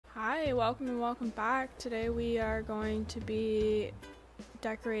Hi, welcome and welcome back. Today we are going to be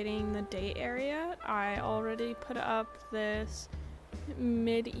decorating the date area. I already put up this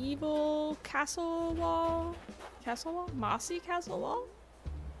medieval castle wall? Mossy castle wall?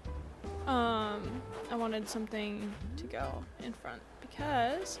 I wanted something to go in front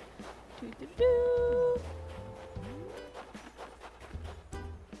because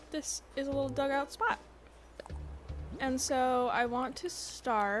this is a little dugout spot. And so I want to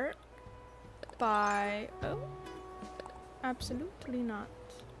start by, oh, absolutely not.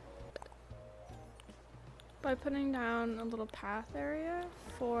 By putting down a little path area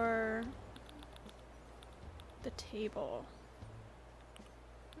for the table.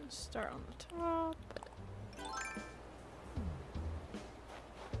 Let's start on the top.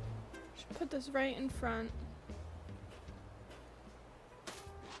 Should put this right in front.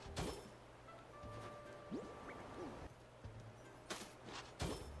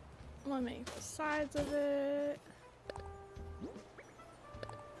 I'll make the sides of it.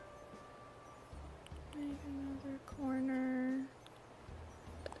 Make another corner.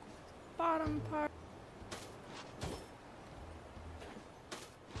 Bottom part.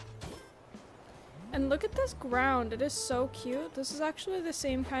 And look at this ground. It is so cute. This is actually the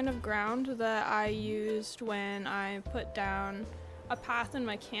same kind of ground that I used when I put down a path in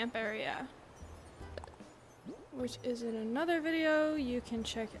my camp area, which is in another video you can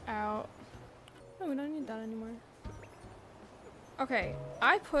check out. Oh, we don't need that anymore. Okay,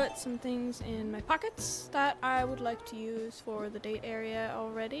 I put some things in my pockets that I would like to use for the date area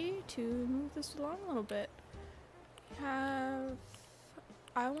already to move this along a little bit. I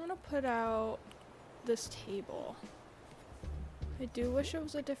want to put out this table. I do wish it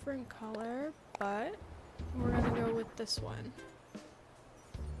was a different color, but we're gonna go with this one.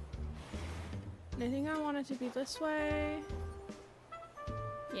 And I think I want it to be this way.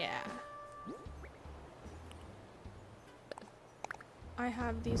 Yeah. I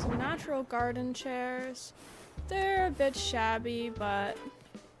have these natural garden chairs. They're a bit shabby, but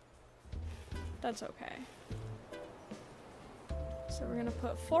that's okay. So we're gonna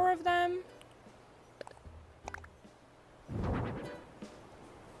put 4 of them.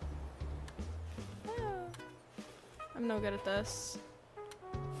 Oh. I'm no good at this.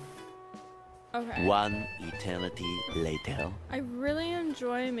 Okay. One eternity later. I really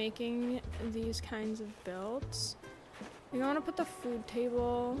enjoy making these kinds of builds. You want to put the food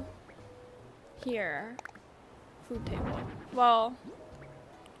table here. Food table. Well,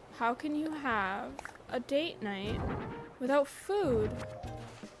 how can you have a date night without food?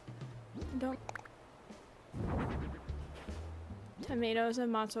 Don't. Tomatoes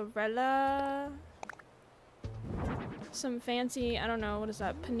and mozzarella. Some fancy, I don't know, what is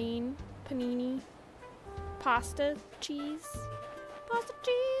that? Panini, pasta cheese.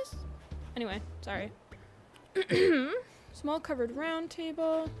 Anyway, sorry. Small covered round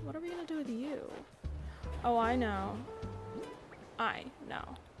table. What are we gonna do with you? Oh, I know.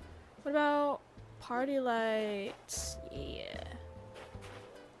 What about party lights? Yeah.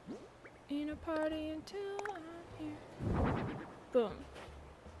 Ain't a party until I'm here. Boom.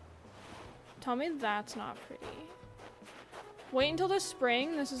 Tell me that's not pretty. Wait until the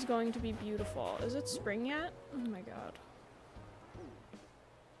spring. This is going to be beautiful. Is it spring yet? Oh my god.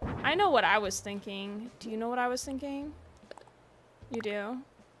 I know what I was thinking. Do you know what I was thinking? You do?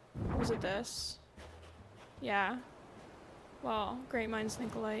 Was it this? Yeah. Well, great minds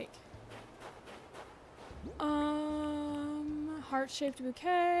think alike. Heart-shaped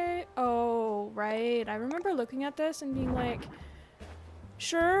bouquet. Oh, right. I remember looking at this and being like,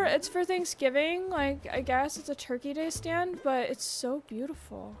 sure, it's for Thanksgiving, like, I guess it's a Turkey Day stand, but it's so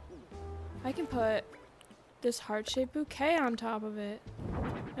beautiful. I can put this heart-shaped bouquet on top of it,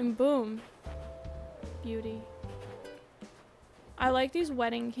 and boom, beauty. I like these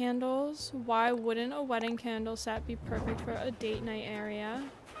wedding candles. Why wouldn't a wedding candle set be perfect for a date night area?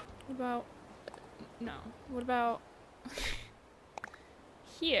 What about, no, what about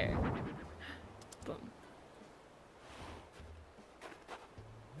here? Boom.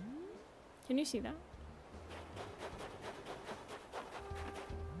 Can you see that?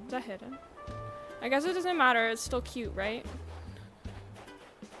 Is that hidden? I guess it doesn't matter. It's still cute, right?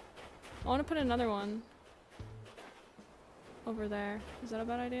 I want to put another one over there. Is that a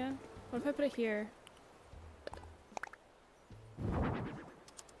bad idea? What if I put it here?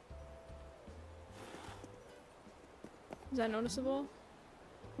 Is that noticeable?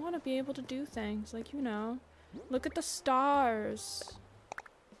 I want to be able to do things like, you know, look at the stars.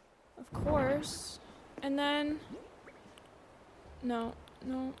 Of course. And then, no,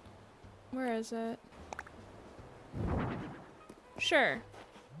 where is it? Sure.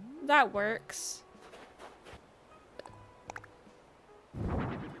 That works.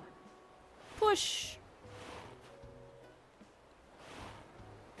 Push.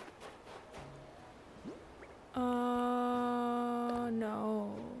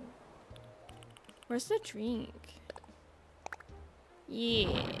 No. Where's the drink?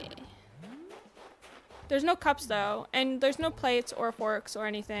 Yeah. There's no cups though, and there's no plates or forks or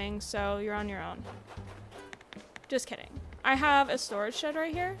anything, so you're on your own. Just kidding. I have a storage shed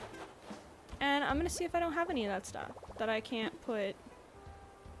right here, and I'm gonna see if I don't have any of that stuff that I can't put.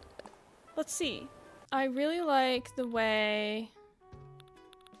 Let's see. I really like the way...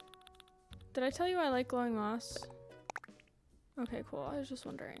 Did I tell you I like glowing moss? Okay, cool. I was just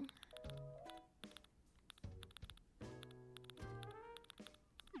wondering.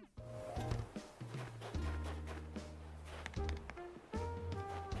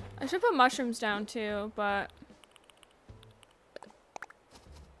 I should put mushrooms down too, but...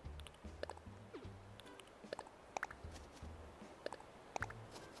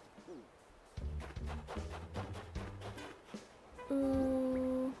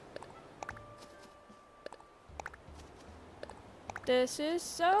 Ooh. This is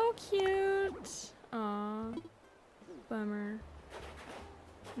so cute. Aw. Bummer.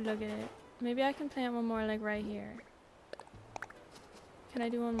 Look at it. Maybe I can plant one more like right here. Can I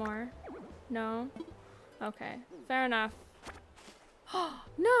do one more? No? Okay. Fair enough. Oh,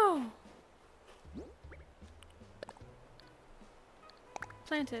 no!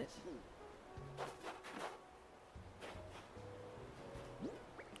 Plant it.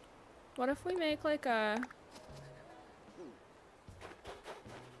 What if we make like a...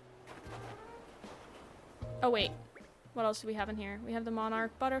 Oh wait. What else do we have in here? We have the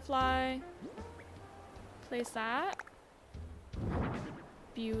monarch butterfly. Place that.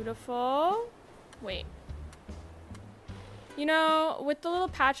 Beautiful. Wait. You know, with the little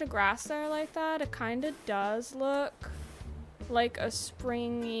patch of grass there like that, it kind of does look like a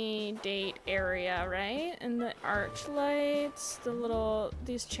springy date area, right? And the arch lights, the little,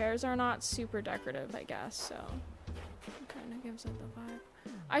 these chairs are not super decorative, I guess, so it kind of gives it the vibe.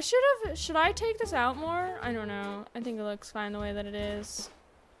 Should I take this out more? I don't know. I think it looks fine the way that it is.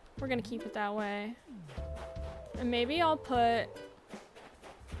 We're gonna keep it that way. And maybe I'll put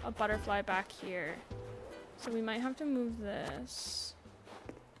a butterfly back here. So we might have to move this.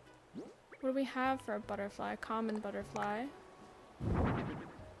 What do we have for a butterfly? Common butterfly.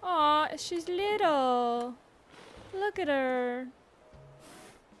 Aw, she's little. Look at her.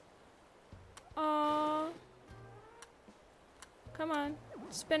 Aw. Come on.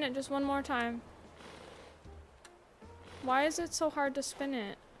 Spin it just one more time. Why is it so hard to spin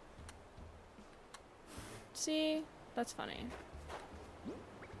it? See? That's funny.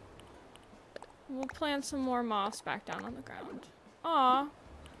 We'll plant some more moss back down on the ground. Aw.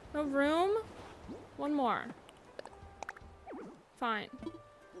 No room? One more. Fine.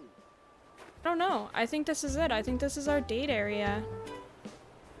 I don't know. I think this is it. I think this is our date area.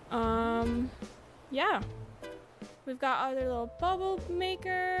 Yeah. We've got our little bubble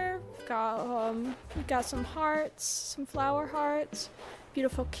maker. We've got some hearts, some flower hearts,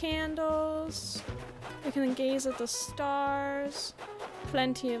 beautiful candles. We can gaze at the stars.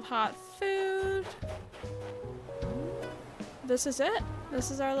 Plenty of hot food. This is it. This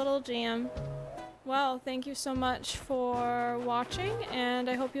is our little jam. Well, thank you so much for watching, and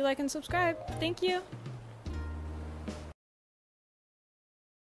I hope you like and subscribe. Thank you.